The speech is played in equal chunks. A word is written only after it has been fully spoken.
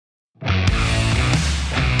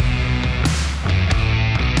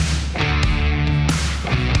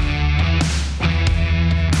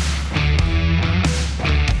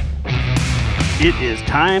It is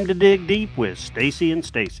time to dig deep with Stacy and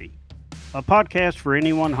Stacy, a podcast for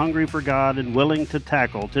anyone hungry for God and willing to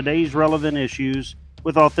tackle today's relevant issues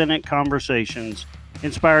with authentic conversations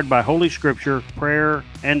inspired by Holy Scripture, prayer,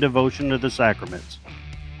 and devotion to the sacraments.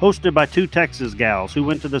 Hosted by two Texas gals who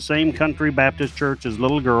went to the same country Baptist church as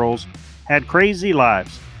little girls, had crazy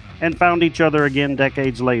lives, and found each other again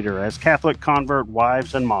decades later as Catholic convert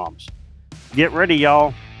wives and moms. Get ready,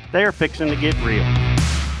 y'all. They're fixing to get real.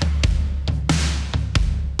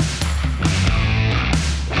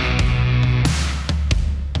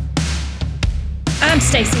 I'm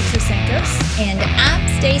Stacy Trasancos. And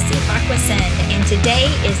I'm Stacy Farquharson. And today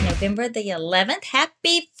is November the 11th.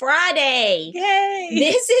 Happy Friday! Yay!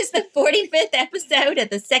 This is the 45th episode of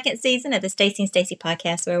the second season of the Stacy and Stacy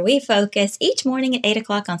podcast, where we focus each morning at 8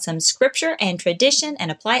 o'clock on some scripture and tradition and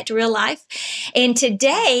apply it to real life. And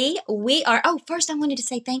today we are, first I wanted to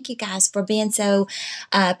say thank you guys for being so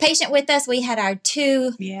patient with us. We had our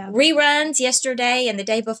two reruns yesterday and the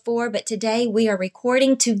day before, but today we are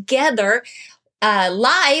recording together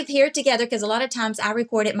live here together, because a lot of times I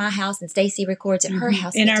record at my house and Stacy records at her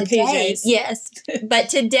house. In our PJs. Yes. But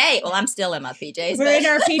today, I'm still in my PJs. We're in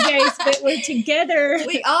our PJs, but we're together.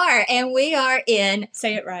 We are. And we are in...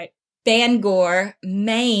 Say it right. Bangor,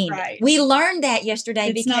 Maine. Right. We learned that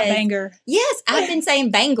yesterday It's not Bangor. Yes, I've been saying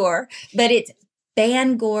Bangor, but it's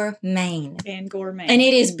Bangor, Maine. Bangor, Maine. And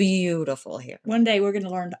it is beautiful here. One day we're going to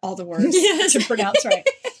learn all the words to pronounce right.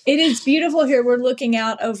 It is beautiful here. We're looking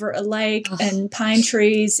out over a lake and pine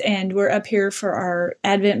trees, and we're up here for our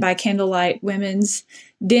Advent by Candlelight women's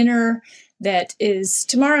dinner that is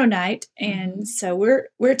tomorrow night. And so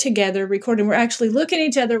we're together recording. We're actually looking at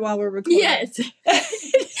each other while we're recording. Yes.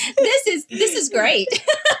 This is great.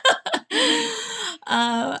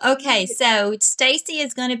 Okay, so Stacy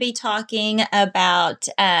is going to be talking about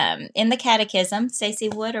in the Catechism. Stacy,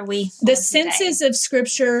 what are we? The Senses of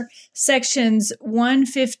Scripture, sections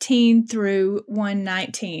 115 through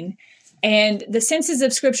 119. And the Senses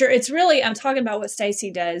of Scripture, it's really, I'm talking about what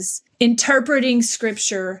Stacy does, interpreting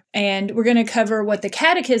Scripture. And we're going to cover what the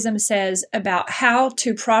Catechism says about how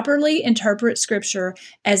to properly interpret Scripture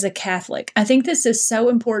as a Catholic. I think this is so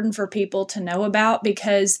important for people to know about,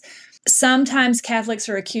 because sometimes Catholics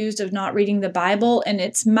are accused of not reading the Bible, and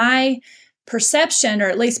it's my perception, or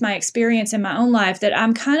at least my experience in my own life, that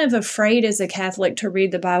I'm kind of afraid as a Catholic to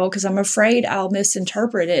read the Bible because I'm afraid I'll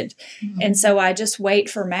misinterpret it. Mm-hmm. And so I just wait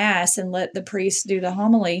for Mass and let the priest do the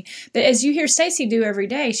homily. But as you hear Stacy do every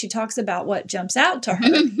day, she talks about what jumps out to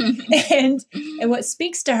her and what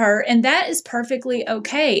speaks to her. And that is perfectly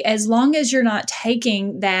okay, as long as you're not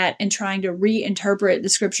taking that and trying to reinterpret the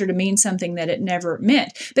Scripture to mean something that it never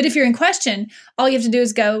meant. But if you're in question, all you have to do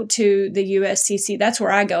is go to the USCC. That's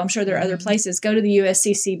where I go. I'm sure there are other places. Go to the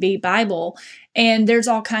USCCB Bible, and there's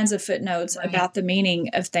all kinds of footnotes about the meaning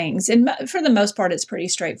of things. And for the most part, it's pretty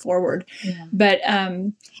straightforward. Yeah. But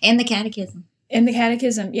and the Catechism. In the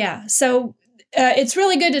Catechism, yeah. So it's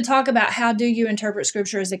really good to talk about how do you interpret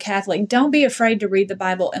Scripture as a Catholic. Don't be afraid to read the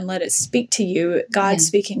Bible and let it speak to you, God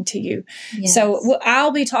speaking to you. Yes. So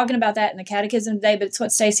I'll be talking about that in the Catechism today, but it's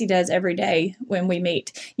what Stacy does every day when we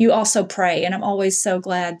meet. You also pray, and I'm always so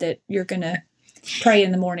glad that you're going to pray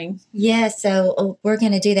in the morning. Yeah, so we're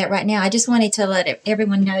going to do that right now. I just wanted to let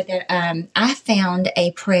everyone know that I found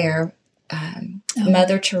a prayer,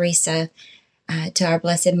 Mother Teresa, to our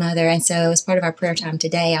Blessed Mother. And so as part of our prayer time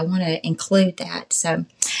today, I want to include that. So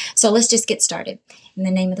let's just get started. In the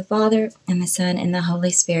name of the Father, and the Son, and the Holy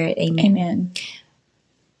Spirit. Amen. Amen.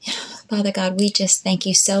 Father God, we just thank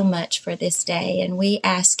you so much for this day. And we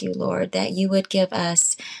ask you, Lord, that you would give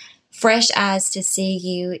us fresh eyes to see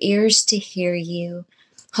you, ears to hear you.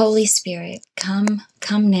 Holy Spirit, come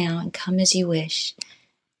now, and come as you wish.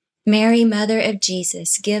 Mary, Mother of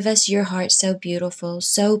Jesus, give us your heart so beautiful,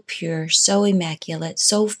 so pure, so immaculate,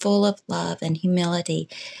 so full of love and humility,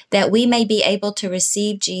 that we may be able to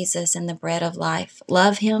receive Jesus and the bread of life,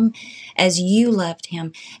 love him as you loved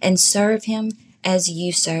him, and serve him as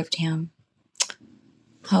you served him.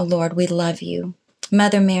 Oh Lord, we love you.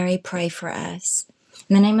 Mother Mary, pray for us.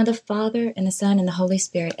 In the name of the Father, and the Son, and the Holy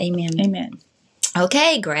Spirit. Amen. Amen.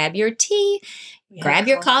 Okay, grab your tea, grab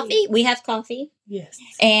your coffee. We have coffee. Yes.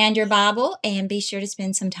 And your Bible, and be sure to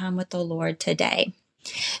spend some time with the Lord today.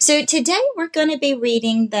 So today we're going to be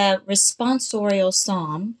reading the responsorial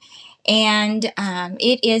psalm, and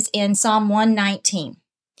it is in Psalm 119.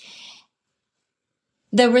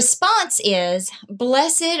 The response is,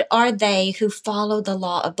 "Blessed are they who follow the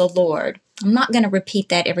law of the Lord." I'm not going to repeat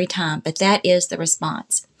that every time, but that is the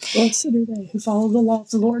response. Blessed are they who follow the law of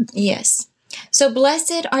the Lord. Yes. So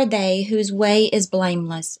blessed are they whose way is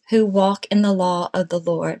blameless, who walk in the law of the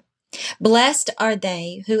Lord. Blessed are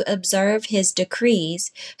they who observe his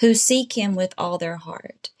decrees, who seek him with all their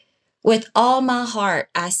heart. With all my heart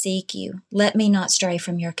I seek you. Let me not stray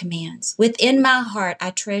from your commands. Within my heart I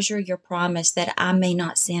treasure your promise that I may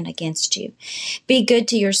not sin against you. Be good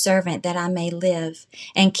to your servant that I may live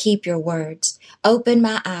and keep your words. Open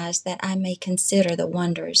my eyes that I may consider the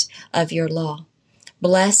wonders of your law.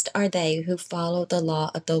 Blessed are they who follow the law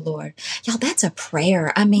of the Lord. Y'all, that's a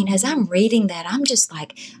prayer. I mean, as I'm reading that, I'm just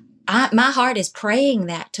like, my heart is praying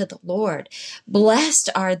that to the Lord. Blessed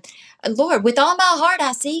are, Lord, with all my heart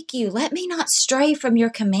I seek you. Let me not stray from your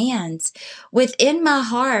commands. Within my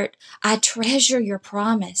heart I treasure your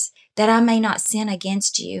promise that I may not sin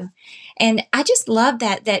against you. And I just love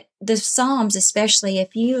that the Psalms, especially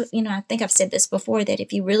if I think I've said this before, that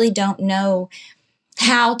if you really don't know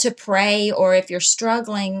how to pray, or if you're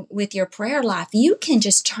struggling with your prayer life, you can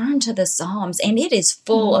just turn to the Psalms, and it is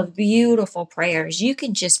full of beautiful prayers. You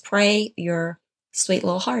can just pray your sweet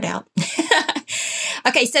little heart out.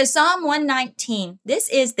 Okay, so Psalm 119. This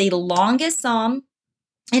is the longest psalm.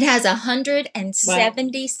 It has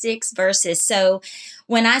 176 verses. So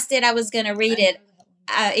when I said I was going to read it,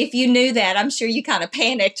 if you knew that, I'm sure you kind of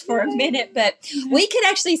panicked for a minute, but we could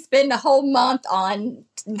actually spend a whole month on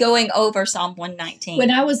going over Psalm 119.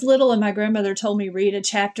 When I was little and my grandmother told me read a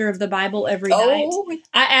chapter of the Bible every night,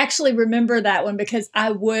 I actually remember that one because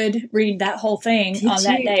I would read that whole thing on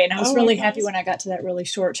that day. And I was really happy when I got to that really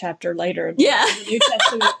short chapter later in the New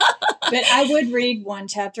Testament. But I would read one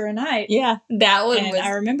chapter a night. Yeah, that one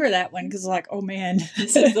I remember that one because like, oh man,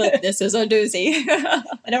 this is a doozy.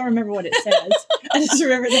 I don't remember what it says. I just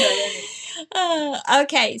remember that.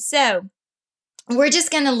 Okay, so we're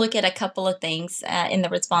just going to look at a couple of things in the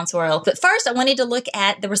responsorial. But first, I wanted to look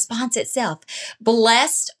at the response itself.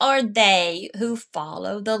 Blessed are they who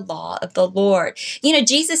follow the law of the Lord. You know,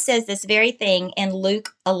 Jesus says this very thing in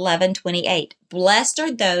Luke 11:28. Blessed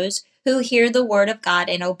are those who hear the word of God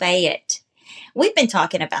and obey it. We've been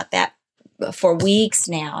talking about that for weeks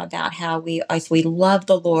now, about how if we love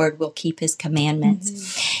the Lord, we'll keep his commandments.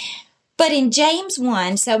 Mm-hmm. But in James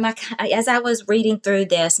 1, as I was reading through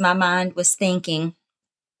this, my mind was thinking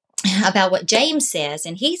about what James says.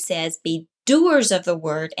 And he says, be doers of the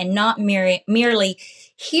word and not merely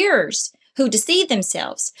hearers who deceive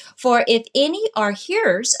themselves. For if any are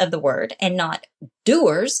hearers of the word and not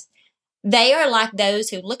doers, they are like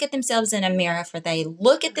those who look at themselves in a mirror, for they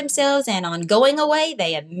look at themselves and on going away,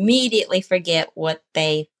 they immediately forget what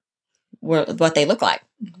they look like.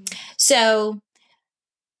 Mm-hmm. So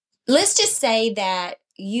let's just say that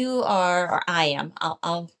you are, or I am,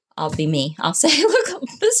 I'll be me. I'll say, look,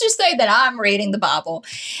 let's just say that I'm reading the Bible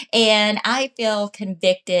and I feel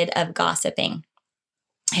convicted of gossiping.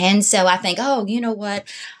 And so I think, oh, you know what?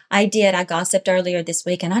 I gossiped earlier this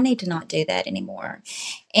week and I need to not do that anymore.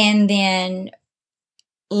 And then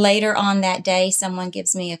later on that day, someone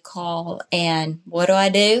gives me a call and what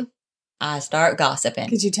do? I start gossiping.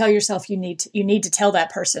 Because you tell yourself you need to tell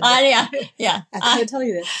that person. Yeah. I gotta tell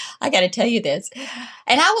you this. I gotta tell you this.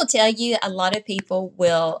 And I will tell you, a lot of people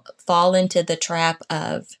will fall into the trap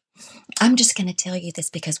of, I'm just going to tell you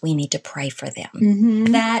this because we need to pray for them.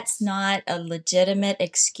 Mm-hmm. That's not a legitimate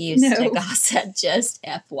excuse to gossip, just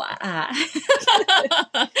FYI.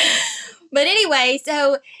 But anyway,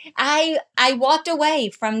 so I walked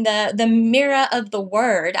away from the mirror of the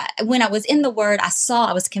word. When I was in the word, I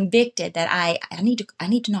was convicted that I need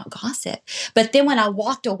to not gossip. But then when I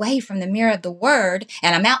walked away from the mirror of the word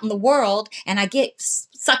and I'm out in the world and I get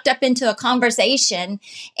sucked up into a conversation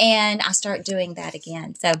and I start doing that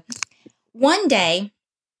again. So one day,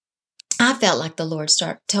 I felt like the Lord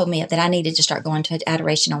told me that I needed to start going to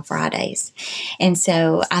adoration on Fridays. And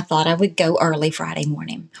so I thought I would go early Friday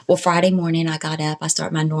morning. Well, Friday morning I got up, I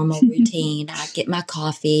start my normal routine. I get my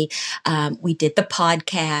coffee. We did the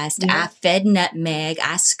podcast. Yeah. I fed Nutmeg.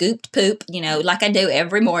 I scooped poop, like I do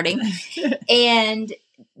every morning. And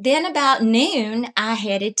then about noon, I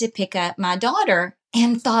headed to pick up my daughter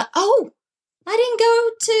and thought, oh, I didn't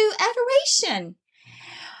go to adoration.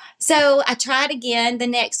 So I tried again the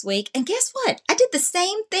next week, and guess what? I did the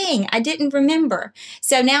same thing. I didn't remember.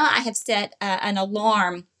 So now I have set an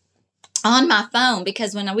alarm on my phone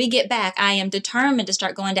because when we get back, I am determined to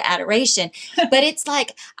start going to adoration. But it's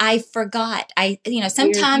like I forgot.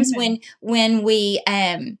 Sometimes when we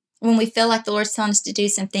feel like the Lord's telling us to do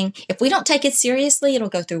something, if we don't take it seriously, it'll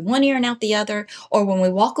go through one ear and out the other. Or when we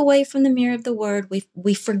walk away from the mirror of the word,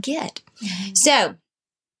 we forget. Mm-hmm. So,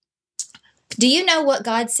 do you know what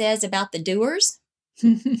God says about the doers?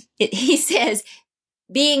 He says,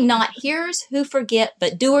 being not hearers who forget,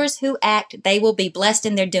 but doers who act, they will be blessed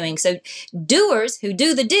in their doing. So doers who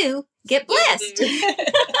do the do get blessed.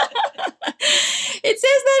 It says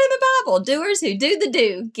that in the Bible. Doers who do the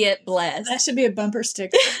do get blessed. That should be a bumper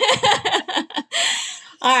sticker.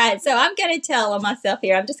 All right, so I'm going to tell on myself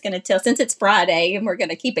here. I'm just going to tell, since it's Friday and we're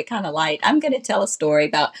going to keep it kind of light, I'm going to tell a story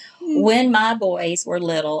about when my boys were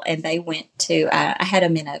little and they went to, I had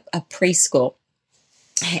them in a preschool,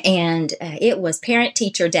 and it was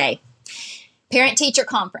parent-teacher day, parent-teacher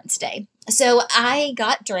conference day. So I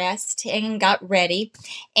got dressed and got ready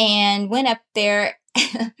and went up there.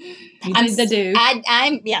 You did the do.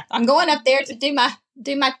 I'm going up there to do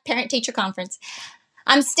my parent-teacher conference.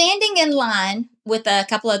 I'm standing in line with a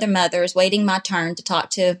couple other mothers waiting my turn to talk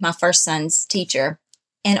to my first son's teacher.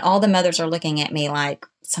 And all the mothers are looking at me like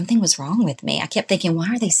something was wrong with me. I kept thinking, why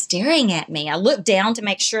are they staring at me? I looked down to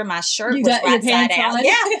make sure my shirt was right side out.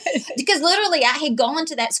 Yeah, because literally I had gone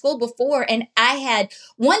to that school before, and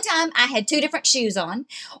one time I had 2 different shoes on.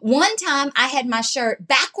 One time I had my shirt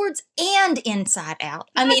backwards and inside out.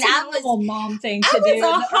 I was a mom thing to do. I was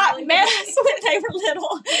a hot mess when they were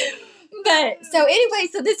little. But so anyway,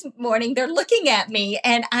 so this morning they're looking at me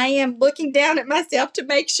and I am looking down at myself to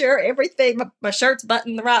make sure everything, my shirt's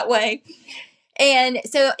buttoned the right way. And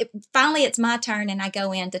so finally it's my turn and I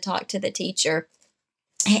go in to talk to the teacher.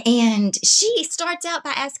 And she starts out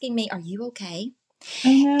by asking me, "Are you okay?"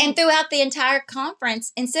 Mm-hmm. And throughout the entire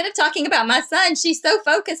conference, instead of talking about my son, she's so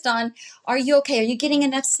focused on, "Are you okay? Are you getting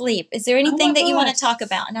enough sleep? Is there anything that you want to talk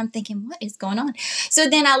about?" And I'm thinking, what is going on? So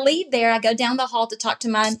then I leave there. I go down the hall to talk to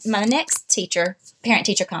my next teacher,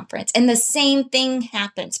 parent-teacher conference. And the same thing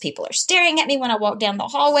happens. People are staring at me when I walk down the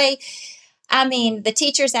hallway. I mean, the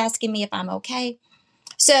teacher's asking me if I'm okay.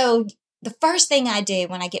 So the first thing I do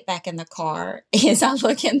when I get back in the car is I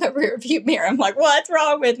look in the rearview mirror. I'm like, what's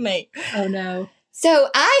wrong with me? Oh, no. So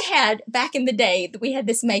I had, back in the day, we had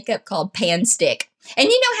this makeup called Pan Stick. And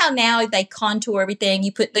you know how now they contour everything?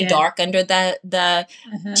 You put the dark under the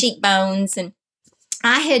cheekbones. And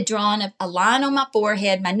I had drawn a line on my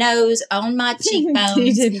forehead, my nose, on my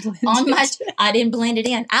cheekbones. I didn't blend it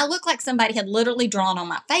in. I looked like somebody had literally drawn on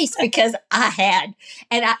my face because I had.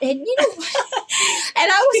 And you know what? And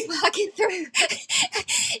I was walking through.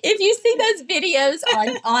 If you see those videos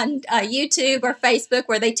on YouTube or Facebook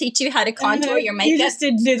where they teach you how to contour your makeup. You just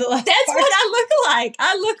didn't do the last That's part. what I look like.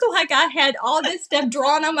 I look like I had all this stuff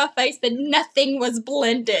drawn on my face, but nothing was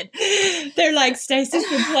blended. They're like, Stacey's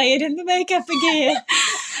been playing in the makeup again.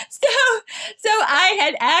 So I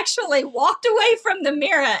had actually walked away from the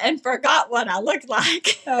mirror and forgot what I looked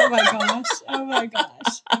like. Oh my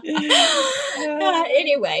gosh.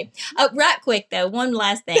 Anyway, right quick though, one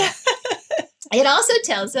last thing. It also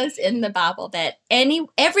tells us in the Bible that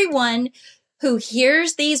everyone who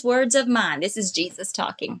hears these words of mine, this is Jesus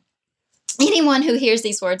talking, anyone who hears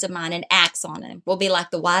these words of mine and acts on them will be like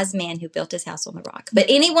the wise man who built his house on the rock. But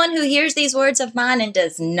anyone who hears these words of mine and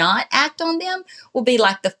does not act on them will be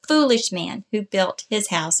like the foolish man who built his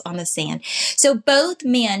house on the sand. So both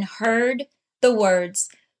men heard the words,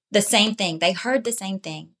 the same thing. They heard the same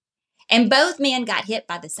thing. And both men got hit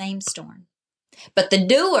by the same storm. But the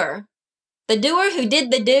doer who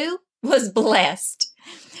did the do was blessed.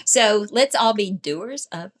 So let's all be doers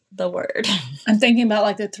of the word. I'm thinking about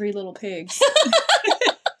like the 3 little pigs.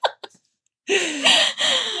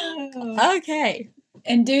 Okay.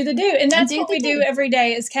 And do the do. And that's what we do every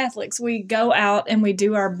day as Catholics. We go out and we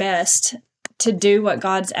do our best to do what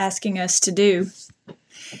God's asking us to do.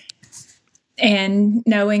 And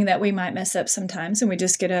knowing that we might mess up sometimes, and we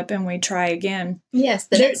just get up and we try again. Yes,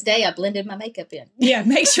 the next day I blended my makeup in. Yeah,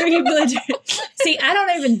 make sure you blend it. See, I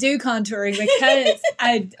don't even do contouring because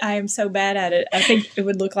I am so bad at it. I think it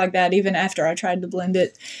would look like that even after I tried to blend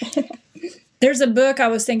it. There's a book I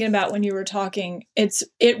was thinking about when you were talking. It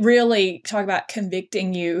really talk about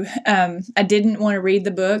convicting you. I didn't want to read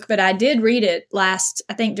the book, but I did read it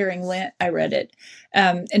I think during Lent, I read it.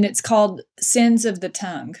 And it's called Sins of the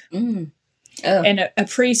Tongue. Mm. Oh. And a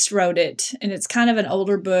priest wrote it, and it's kind of an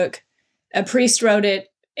older book. A priest wrote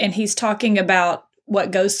it, and he's talking about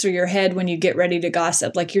what goes through your head when you get ready to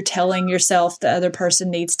gossip. Like you're telling yourself the other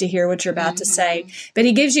person needs to hear what you're about to say. But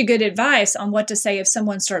he gives you good advice on what to say if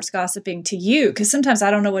someone starts gossiping to you, because sometimes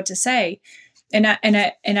I don't know what to say. And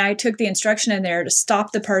I took the instruction in there to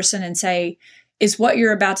stop the person and say, is what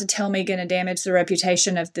you're about to tell me going to damage the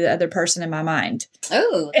reputation of the other person in my mind?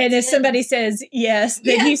 Oh. And if somebody says yes,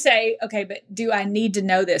 then you say, okay, but do I need to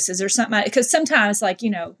know this? Is there something? Because sometimes, like, you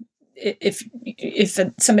know, if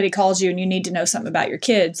somebody calls you and you need to know something about your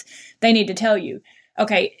kids, they need to tell you.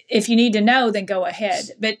 Okay, if you need to know, then go ahead.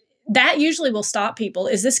 But that usually will stop people.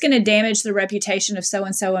 Is this going to damage the reputation of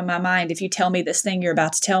so-and-so in my mind if you tell me this thing you're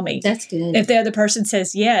about to tell me? That's good. If the other person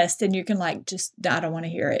says yes, then you can I don't want to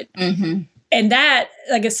hear it. Mm-hmm. And that,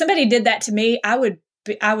 like, if somebody did that to me, I would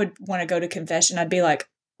want to go to confession. I'd be like,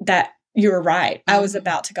 that you were right. I was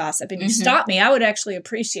about to gossip and you stopped me. I would actually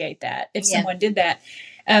appreciate that if someone did that.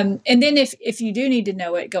 And then if you do need to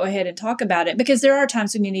know it, go ahead and talk about it, because there are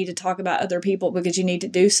times when you need to talk about other people because you need to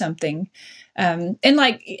do something. And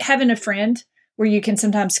like having a friend where you can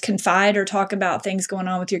sometimes confide or talk about things going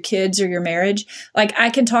on with your kids or your marriage. Like I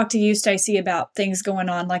can talk to you, Stacey, about things going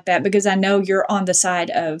on like that because I know you're on the side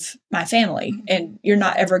of my family and you're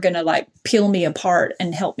not ever going to like peel me apart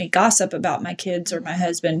and help me gossip about my kids or my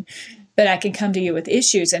husband. But I can come to you with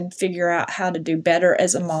issues and figure out how to do better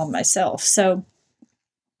as a mom myself. So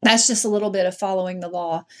that's just a little bit of following the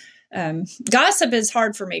law. Gossip is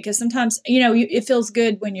hard for me because sometimes, it feels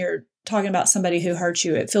good when you're talking about somebody who hurt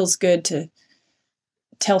you. It feels good to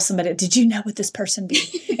tell somebody, did you know what this person did?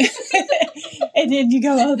 And then you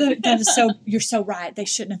go, oh, that is so, you're so right. They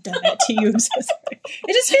shouldn't have done that to you. I'm so sorry.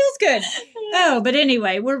 It just feels good. Oh, but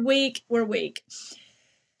anyway, we're weak.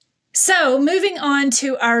 So moving on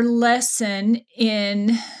to our lesson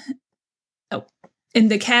in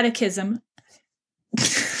the catechism.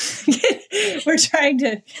 We're trying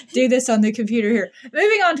to do this on the computer here.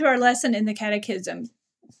 Moving on to our lesson in the catechism,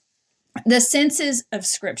 the senses of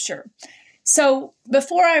Scripture. So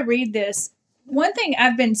before I read this, one thing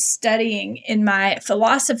I've been studying in my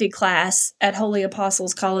philosophy class at Holy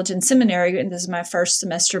Apostles College and Seminary, and this is my first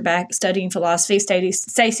semester back studying philosophy,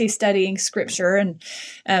 Stacey studying Scripture,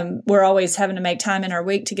 and we're always having to make time in our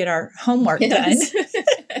week to get our homework done.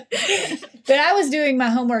 But I was doing my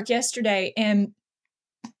homework yesterday, and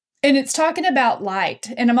it's talking about light.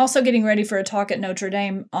 And I'm also getting ready for a talk at Notre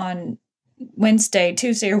Dame on Wednesday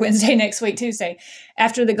next week, Tuesday,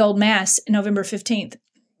 after the Gold Mass, November 15th.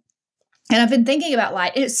 And I've been thinking about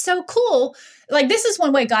light. It's so cool. Like, this is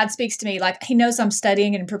one way God speaks to me. Like, he knows I'm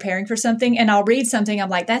studying and preparing for something, and I'll read something. I'm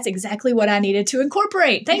like, that's exactly what I needed to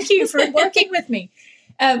incorporate. Thank you for working with me,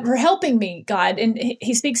 for helping me, God. And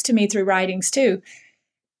he speaks to me through writings too.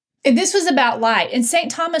 And this was about light. And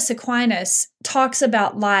St. Thomas Aquinas talks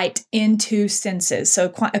about light in two senses.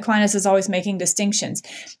 So Aquinas is always making distinctions.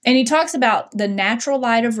 And he talks about the natural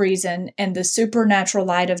light of reason and the supernatural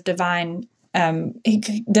light of divine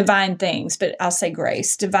things, but I'll say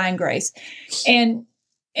grace, divine grace. And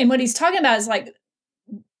what he's talking about is like,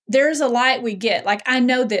 there's a light we get. Like, I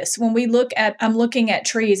know this when I'm looking at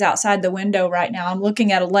trees outside the window right now. I'm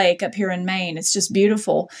looking at a lake up here in Maine. It's just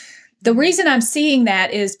beautiful. The reason I'm seeing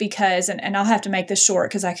that is because, and I'll have to make this short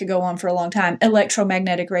because I could go on for a long time,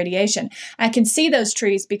 electromagnetic radiation. I can see those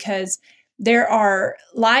trees because there are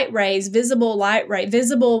visible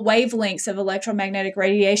wavelengths of electromagnetic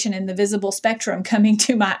radiation in the visible spectrum coming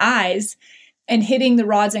to my eyes and hitting the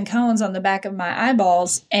rods and cones on the back of my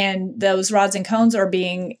eyeballs. And those rods and cones are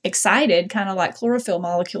being excited, kind of like chlorophyll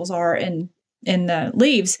molecules are in the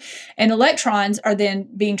leaves. And electrons are then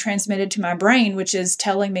being transmitted to my brain, which is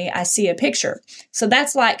telling me I see a picture. So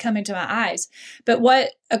that's light coming to my eyes. But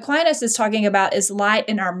what Aquinas is talking about is light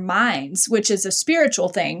in our minds, which is a spiritual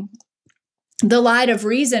thing. The light of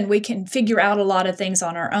reason, we can figure out a lot of things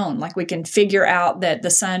on our own. Like, we can figure out that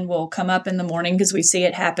the sun will come up in the morning because we see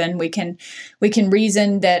it happen. We can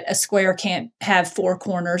reason that a square can't have four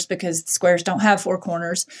corners because squares don't have four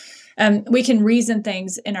corners. We can reason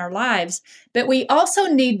things in our lives, but we also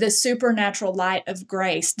need the supernatural light of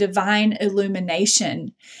grace, divine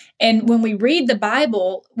illumination. And when we read the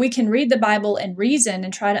Bible, we can read the Bible and reason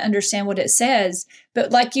and try to understand what it says.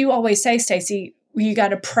 But like you always say, Stacey, you got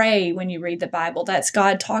to pray when you read the Bible. That's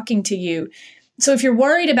God talking to you. So if you're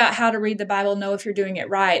worried about how to read the Bible, know if you're doing it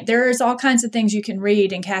right. There's all kinds of things you can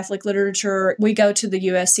read in Catholic literature. We go to the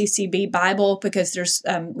USCCB Bible because there's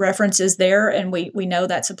references there, and we know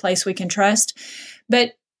that's a place we can trust.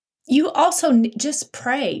 But you also just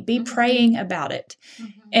pray. Be praying about it.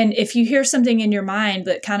 And if you hear something in your mind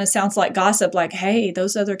that kind of sounds like gossip, like, hey,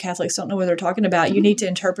 those other Catholics don't know what they're talking about, you need to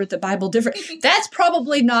interpret the Bible different. That's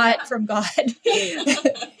probably not from God.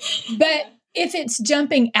 But if it's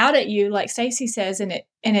jumping out at you, like Stacey says, and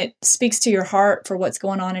it speaks to your heart for what's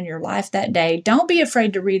going on in your life that day, don't be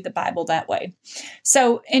afraid to read the Bible that way.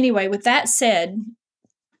 So anyway, with that said,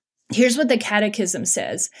 here's what the Catechism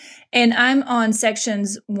says. And I'm on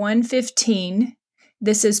sections 115.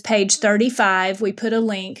 This is page 35. We put a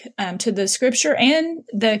link to the Scripture and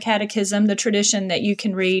the Catechism, the tradition that you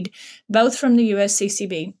can read, both from the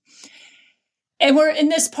USCCB. And we're in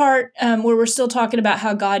this part where we're still talking about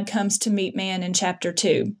how God comes to meet man in chapter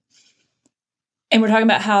 2. And we're talking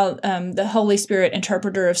about how the Holy Spirit,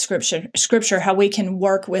 interpreter of Scripture, how we can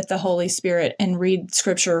work with the Holy Spirit and read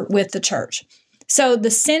Scripture with the church. So the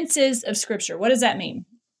senses of Scripture, what does that mean?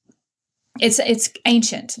 It's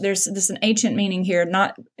ancient. There's an ancient meaning here,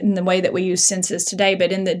 not in the way that we use senses today,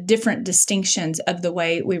 but in the different distinctions of the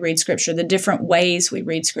way we read Scripture, the different ways we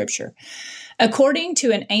read Scripture. According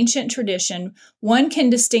to an ancient tradition, one can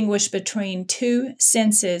distinguish between two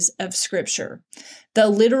senses of Scripture, the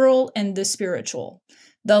literal and the spiritual.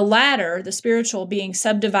 The latter, the spiritual, being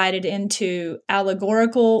subdivided into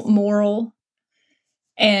allegorical, moral,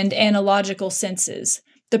 and analogical senses.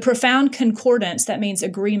 The profound concordance, that means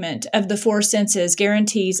agreement, of the four senses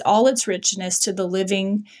guarantees all its richness to the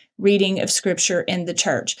living reading of Scripture in the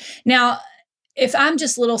church. Now, if I'm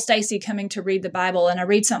just little Stacy coming to read the Bible and I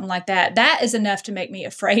read something like that, that is enough to make me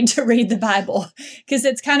afraid to read the Bible because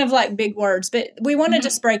it's kind of like big words. But we want to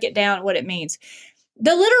just break it down what it means.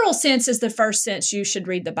 The literal sense is the first sense you should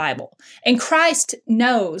read the Bible. And Christ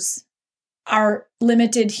knows our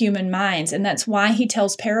limited human minds. And that's why he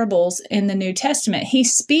tells parables in the New Testament. He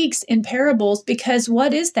speaks in parables because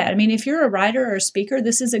what is that? I mean, if you're a writer or a speaker,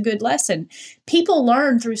 this is a good lesson. People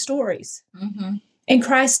learn through stories. Mm-hmm. And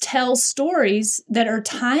Christ tells stories that are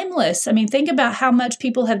timeless. I mean, think about how much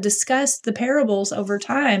people have discussed the parables over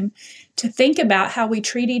time to think about how we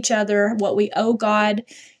treat each other, what we owe God,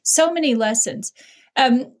 so many lessons.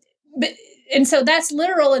 And so that's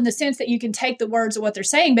literal in the sense that you can take the words of what they're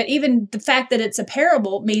saying, but even the fact that it's a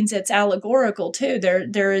parable means it's allegorical too.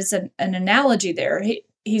 There is an analogy there.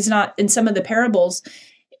 He's not, in some of the parables,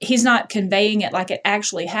 he's not conveying it like it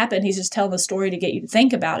actually happened. He's just telling the story to get you to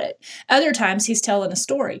think about it. Other times he's telling a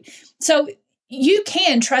story. So you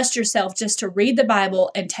can trust yourself just to read the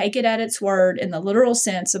Bible and take it at its word in the literal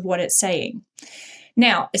sense of what it's saying.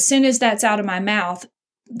 Now, as soon as that's out of my mouth,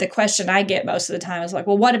 the question I get most of the time is like,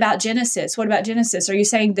 well, what about Genesis? What about Genesis? Are you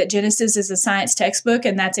saying that Genesis is a science textbook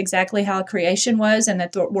and that's exactly how creation was and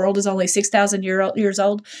that the world is only 6,000 years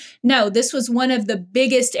old? No, this was one of the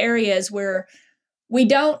biggest areas where we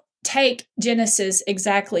don't take Genesis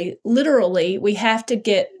exactly literally. We have to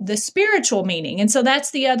get the spiritual meaning. And so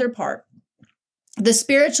that's the other part. The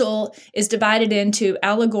spiritual is divided into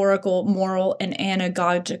allegorical, moral, and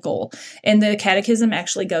anagogical. And the Catechism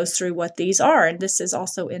actually goes through what these are. And this is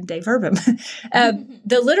also in De Verbum.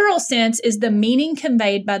 The literal sense is the meaning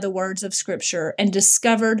conveyed by the words of Scripture and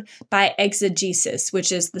discovered by exegesis,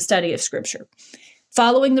 which is the study of Scripture.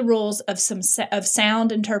 Following the rules of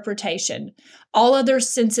sound interpretation, all other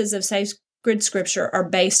senses of sacred Scripture are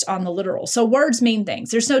based on the literal. So words mean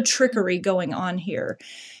things. There's no trickery going on here.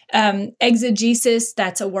 Exegesis,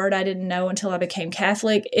 that's a word I didn't know until I became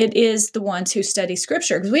Catholic. It is the ones who study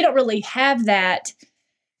Scripture because we don't really have that.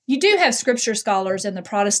 You do have Scripture scholars in the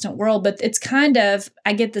Protestant world, but it's kind of,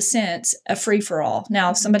 I get the sense, a free-for-all.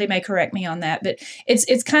 Now, somebody may correct me on that, but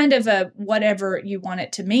it's kind of a whatever you want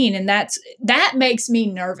it to mean, and that makes me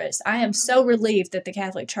nervous. I am so relieved that the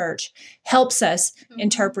Catholic Church helps us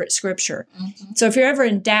interpret Scripture. Mm-hmm. So if you're ever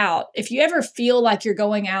in doubt, if you ever feel like you're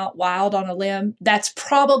going out wild on a limb, that's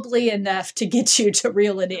probably enough to get you to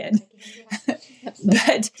reel it in.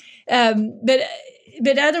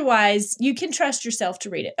 But otherwise, you can trust yourself to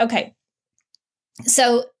read it. Okay.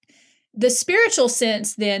 So the spiritual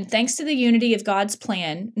sense, then, thanks to the unity of God's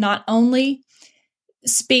plan, not only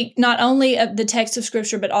of the text of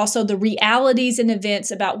Scripture, but also the realities and events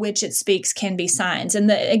about which it speaks can be signs. And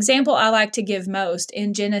the example I like to give most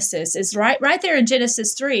in Genesis is right there in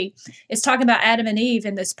Genesis 3. It's talking about Adam and Eve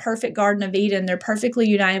in this perfect Garden of Eden. They're perfectly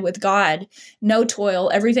united with God, no toil,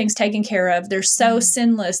 everything's taken care of. They're so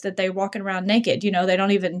sinless that they're walking around naked. You know, they don't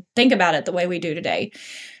even think about it the way we do today.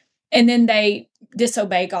 And then they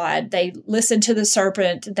disobey God. They listen to the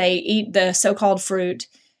serpent. They eat the so-called fruit.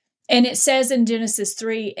 And it says in Genesis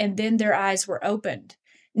 3, and then their eyes were opened.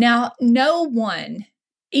 Now, no one,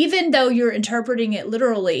 even though you're interpreting it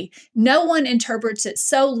literally, no one interprets it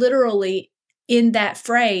so literally in that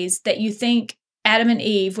phrase that you think Adam and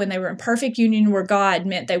Eve, when they were in perfect union with God,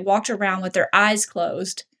 meant they walked around with their eyes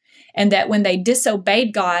closed, and that when they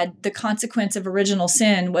disobeyed God, the consequence of original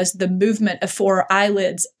sin was the movement of 4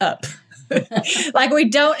 eyelids up. Like, we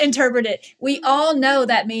don't interpret it. We all know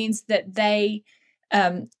that means that they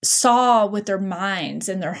saw with their minds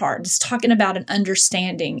and their heart. It's talking about an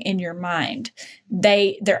understanding in your mind.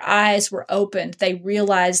 Their eyes were opened. They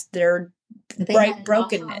realized their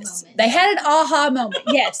brokenness. They had an aha moment.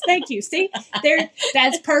 Yes, thank you. See,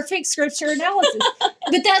 that's perfect Scripture analysis.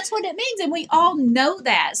 But that's what it means, and we all know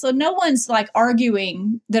that. So no one's like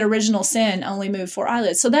arguing that original sin only moved 4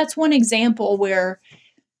 eyelids. So that's one example where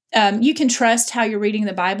you can trust how you're reading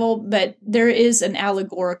the Bible, but there is an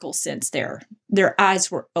allegorical sense there. Their eyes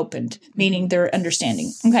were opened, meaning their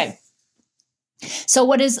understanding. Okay. So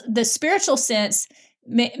what is the spiritual sense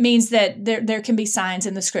means that there can be signs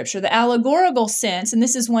in the scripture. The allegorical sense, and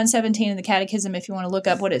this is 117 in the Catechism if you want to look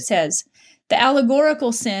up what it says. The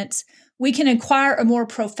allegorical sense, we can acquire a more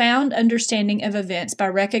profound understanding of events by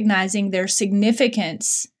recognizing their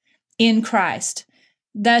significance in Christ.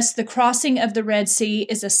 Thus, the crossing of the Red Sea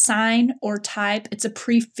is a sign or type. It's a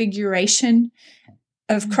prefiguration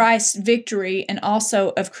of Christ's victory and also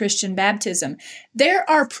of Christian baptism. There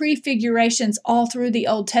are prefigurations all through the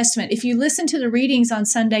Old Testament. If you listen to the readings on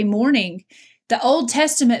Sunday morning, the Old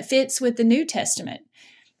Testament fits with the New Testament.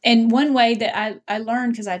 And one way that I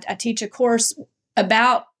learned, because I teach a course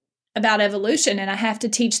about evolution, and I have to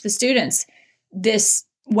teach the students this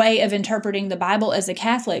way of interpreting the Bible as a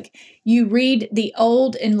Catholic. You read the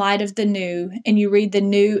old in light of the new, and you read the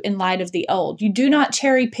new in light of the old. You do not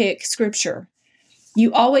cherry pick scripture.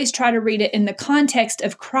 You always try to read it in the context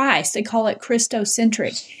of Christ. They call it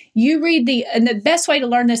Christocentric. You read and the best way to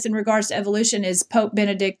learn this in regards to evolution is Pope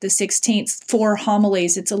Benedict XVI's 4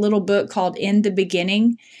 homilies. It's a little book called In the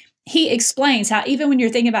Beginning. He explains how even when you're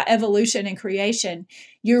thinking about evolution and creation,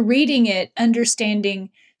 you're reading it,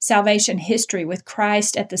 understanding salvation history with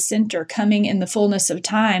Christ at the center, coming in the fullness of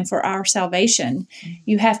time for our salvation.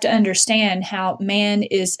 You have to understand how man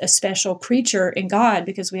is a special creature in God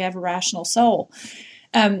because we have a rational soul.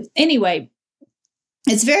 Anyway,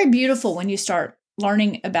 it's very beautiful when you start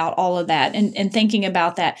learning about all of that and thinking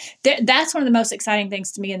about that. That's one of the most exciting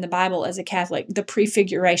things to me in the Bible as a Catholic, the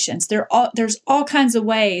prefigurations. There's all kinds of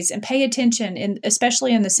ways, and pay attention,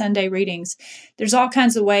 especially in the Sunday readings, there's all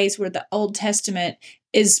kinds of ways where the Old Testament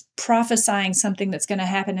is prophesying something that's going to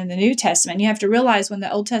happen in the New Testament. You have to realize when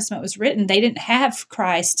the Old Testament was written, they didn't have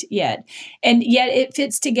Christ yet. And yet it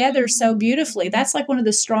fits together so beautifully. That's like one of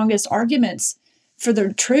the strongest arguments for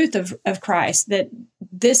the truth of Christ, that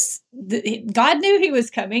God knew he was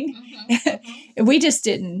coming. We just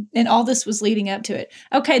didn't. And all this was leading up to it.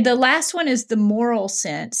 Okay, the last one is the moral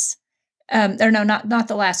sense. Not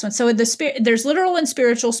the last one. So there's literal and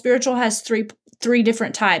spiritual. Spiritual has three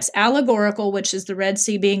different types. Allegorical, which is the Red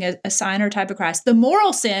Sea being a sign or type of Christ. The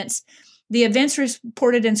moral sense, the events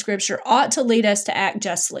reported in Scripture ought to lead us to act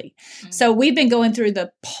justly. Mm-hmm. So we've been going through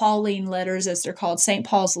the Pauline letters, as they're called, St.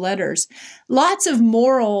 Paul's letters. Lots of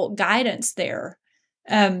moral guidance there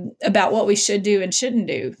about what we should do and shouldn't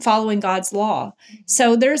do, following God's law. Mm-hmm.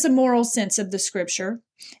 So there's a moral sense of the Scripture,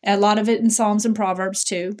 a lot of it in Psalms and Proverbs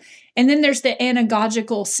too. And then there's the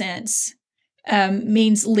anagogical sense.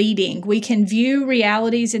 Means leading. We can view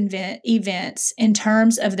realities and events in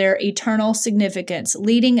terms of their eternal significance,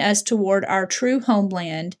 leading us toward our true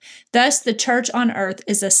homeland. Thus, the church on earth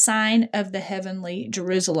is a sign of the heavenly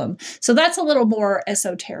Jerusalem. So that's a little more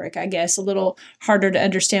esoteric, I guess, a little harder to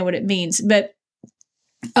understand what it means. But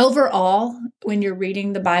overall, when you're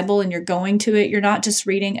reading the Bible and you're going to it, you're not just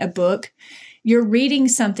reading a book. You're reading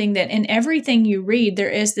something that in everything you read,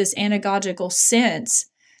 there is this anagogical sense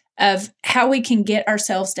of how we can get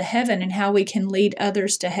ourselves to heaven and how we can lead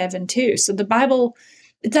others to heaven too. So the Bible,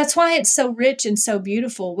 that's why it's so rich and so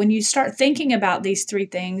beautiful. When you start thinking about these three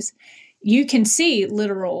things, you can see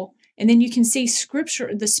literal, and then you can see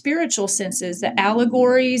scripture, the spiritual senses, the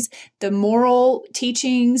allegories, the moral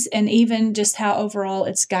teachings, and even just how overall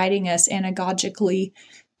it's guiding us anagogically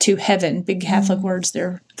to heaven. Big Catholic words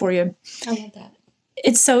there for you. I love that.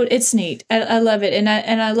 It's neat. I love it. And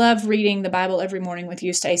I love reading the Bible every morning with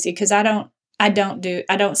you, Stacy, because I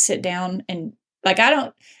don't sit down and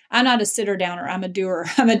I'm not a sitter downer. I'm a doer.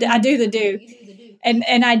 I do the do.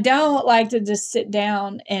 And I don't like to just sit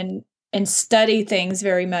down and study things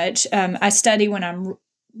very much. I study when I'm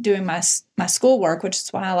doing my schoolwork, which is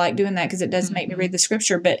why I like doing that, because it does make me read the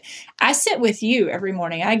scripture. But I sit with you every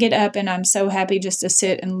morning. I get up and I'm so happy just to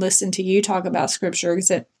sit and listen to you talk about scripture,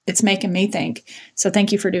 because it's making me think. So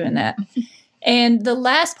thank you for doing that. And the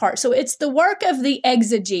last part, so it's the work of the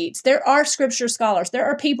exegetes. There are scripture scholars. There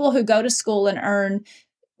are people who go to school and earn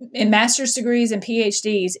master's degrees and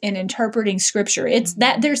PhDs in interpreting scripture. It's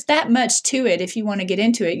that there's that much to it if you want to get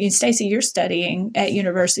into it. Stacy, you're studying at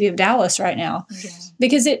University of Dallas right now,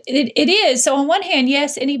 because it is. So on one hand,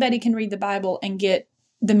 yes, anybody can read the Bible and get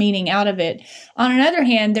the meaning out of it. On another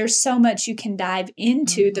hand, there's so much you can dive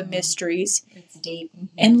into the mysteries. It's deep.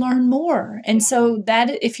 And learn more. And so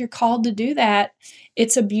that if you're called to do that,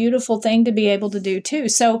 it's a beautiful thing to be able to do too.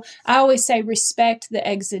 So I always say respect the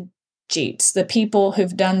exegetes, the people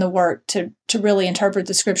who've done the work to really interpret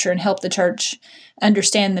the scripture and help the church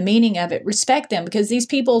understand the meaning of it. Respect them, because these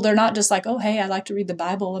people, they're not just like, oh, hey, I like to read the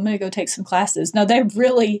Bible, I'm going to go take some classes. No, they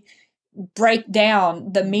really break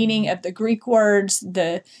down the meaning of the Greek words,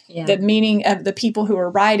 the meaning of the people who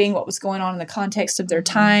are writing, what was going on in the context of their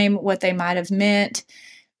time, what they might have meant.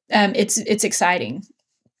 it's exciting.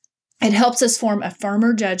 It helps us form a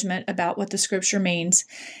firmer judgment about what the scripture means.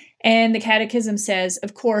 And the Catechism says,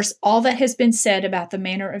 of course, all that has been said about the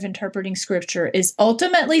manner of interpreting scripture is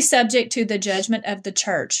ultimately subject to the judgment of the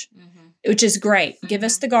church, which is great. Give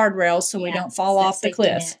us the guardrails so we don't fall off the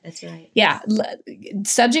cliff. That's right. Yeah.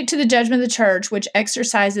 Subject to the judgment of the church, which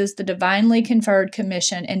exercises the divinely conferred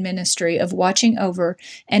commission and ministry of watching over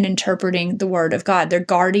and interpreting the word of God. They're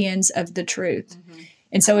guardians of the truth.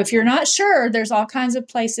 And so if you're not sure, there's all kinds of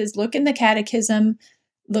places. Look in the Catechism.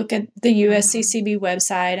 Look at the USCCB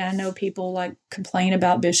website. I know people like complain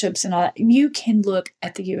about bishops and all that. You can look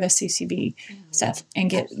at the USCCB stuff and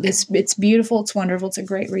get this. It's beautiful. It's wonderful. It's a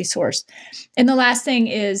great resource. And the last thing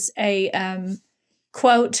is a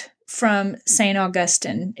quote from St.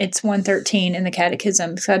 Augustine. It's 113 in the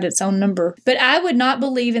Catechism. It's got its own number. But I would not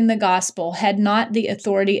believe in the gospel had not the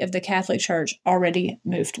authority of the Catholic Church already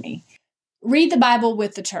moved me. Read the Bible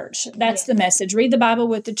with the church. That's the message. Read the Bible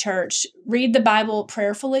with the church. Read the Bible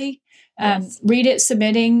prayerfully. Read it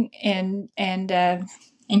submitting and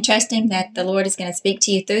trusting that the Lord is going to speak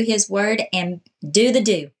to you through His Word and do the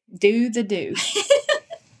do. Do the do.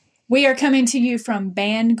 We are coming to you from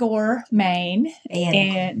Bangor, Maine,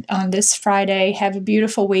 and on this Friday. Have a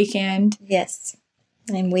beautiful weekend. Yes,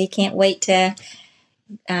 and we can't wait to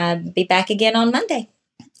be back again on Monday.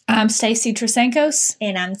 I'm Stacy Trasenkos.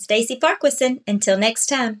 And I'm Stacy Farquharson. Until next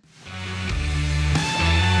time.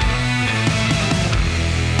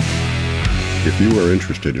 If you are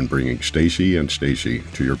interested in bringing Stacy and Stacy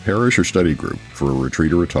to your parish or study group for a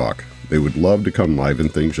retreat or a talk, they would love to come liven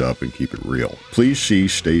things up and keep it real. Please see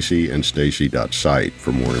stacyandstacy.site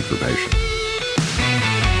for more information.